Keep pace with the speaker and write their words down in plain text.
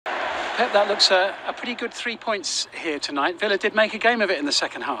Pep, that looks a pretty good 3 points here tonight. Villa did make a game of it in the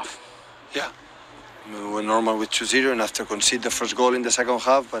second half. Yeah. We were normal with 2-0 and after concede the first goal in the second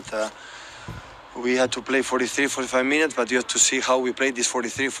half, but we had to play 43, 45 minutes, but you have to see how we played these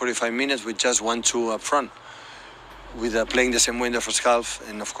 43, 45 minutes with just 1-2 up front. With playing the same way in the first half,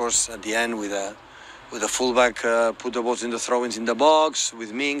 and of course at the end with a fullback put the balls in the throw-ins in the box,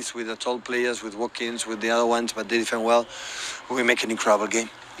 with Minks, with the tall players, with Watkins, with the other ones, but they defend well. We make an incredible game,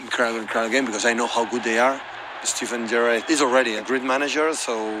 incredible game, because I know how good they are. Stephen Gerrard is already a great manager,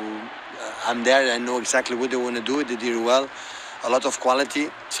 so I'm there. I know exactly what they want to do. They did it well, a lot of quality.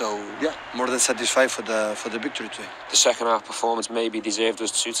 So yeah, more than satisfied for the victory today. The second half performance maybe deserved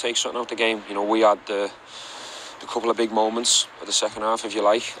us to take something out of the game. You know, we had the couple of big moments of the second half, if you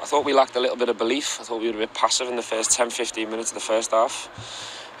like. I thought we lacked a little bit of belief. I thought we were a bit passive in the first 10-15 minutes of the first half.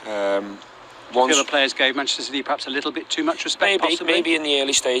 The other players gave Manchester City perhaps a little bit too much respect, maybe in the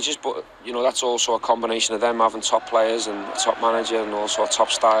early stages, but you know, that's also a combination of them having top players and a top manager and also a top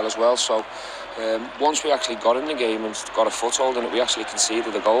style as well. So once we actually got in the game and got a foothold in it, we actually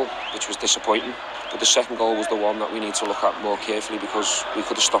conceded a goal, which was disappointing. But the second goal was the one that we need to look at more carefully, because we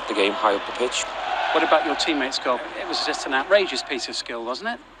could have stopped the game high up the pitch. What about your teammates' goal? It was just an outrageous piece of skill, wasn't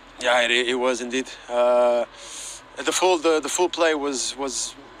it? Yeah, it was indeed. The full play was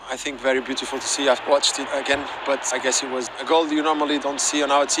I think very beautiful to see. I've watched it again, but I guess it was a goal you normally don't see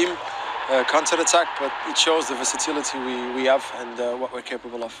on our team, counter-attack, but it shows the versatility we have and what we're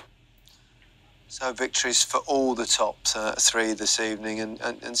capable of. So victories for all the top three this evening,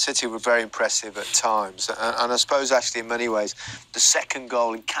 and City were very impressive at times. And I suppose actually in many ways, the second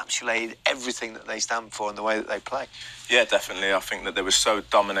goal encapsulated everything that they stand for and the way that they play. Yeah, definitely. I think that they were so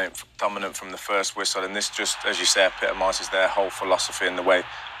dominant from the first whistle, and this just, as you say, epitomises their whole philosophy and the way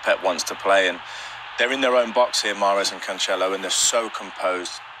Pep wants to play. And they're in their own box here, Mahrez and Cancelo, and they're so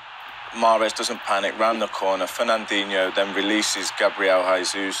composed. Mahrez doesn't panic, round the corner. Fernandinho then releases Gabriel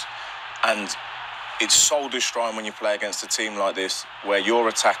Jesus, and it's soul destroying when you play against a team like this, where you're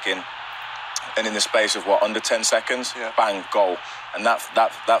attacking, and in the space of under 10 seconds, bang, goal. And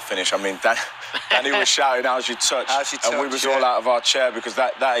that finish, I mean, Danny was shouting, "How's your touch?" And we was all out of our chair, because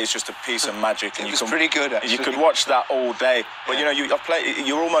that is just a piece of magic. And it was pretty good, actually. You could watch that all day. But you know,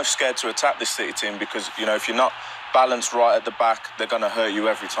 you're almost scared to attack this City team, because you know, if you're not balanced right at the back, they're going to hurt you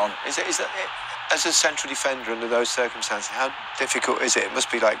every time. Is that as a central defender under those circumstances, how difficult is it? It must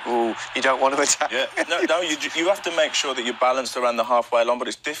be like, ooh, you don't want to attack. Yeah, no, you have to make sure that you're balanced around the halfway line, but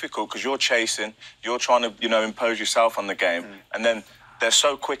it's difficult because you're chasing, you're trying to, you know, impose yourself on the game, and then they're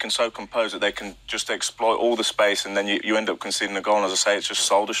so quick and so composed that they can just exploit all the space, and then you end up conceding a goal. And as I say, it's just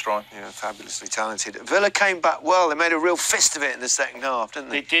soul-destroying. Yeah, fabulously talented. Villa came back well. They made a real fist of it in the second half, didn't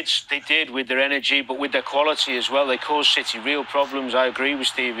they? They did with their energy, but with their quality as well. They caused City real problems. I agree with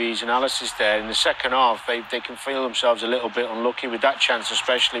Stevie's analysis there. In the second half, they can feel themselves a little bit unlucky with that chance,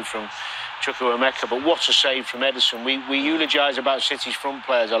 especially from Chukwuemeka. But what a save from Ederson. We eulogise about City's front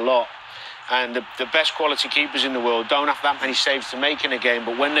players a lot. And the best quality keepers in the world don't have that many saves to make in a game,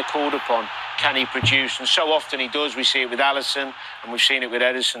 but when they're called upon, can he produce? And so often he does. We see it with Alisson, and we've seen it with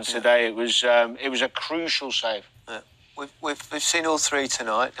Ederson today. It was a crucial save. Yeah. We've seen all three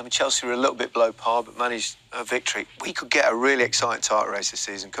tonight. I mean, Chelsea were a little bit below par, but managed a victory. We could get a really exciting title race this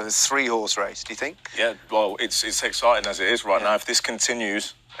season, because it's a three-horse race. Do you think? Yeah, well, it's exciting as it is right now. If this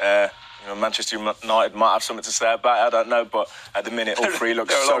continues, you know, Manchester United might have something to say about it, I don't know, but at the minute, all three look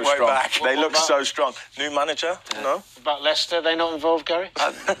so strong. They look so strong. New manager, no? About Leicester, are they not involved, Gary?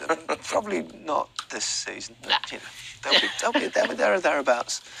 Probably not this season. Nah. You know, they'll be there or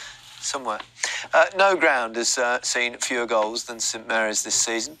thereabouts somewhere. No Ground has seen fewer goals than St Mary's this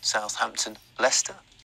season. Southampton, Leicester.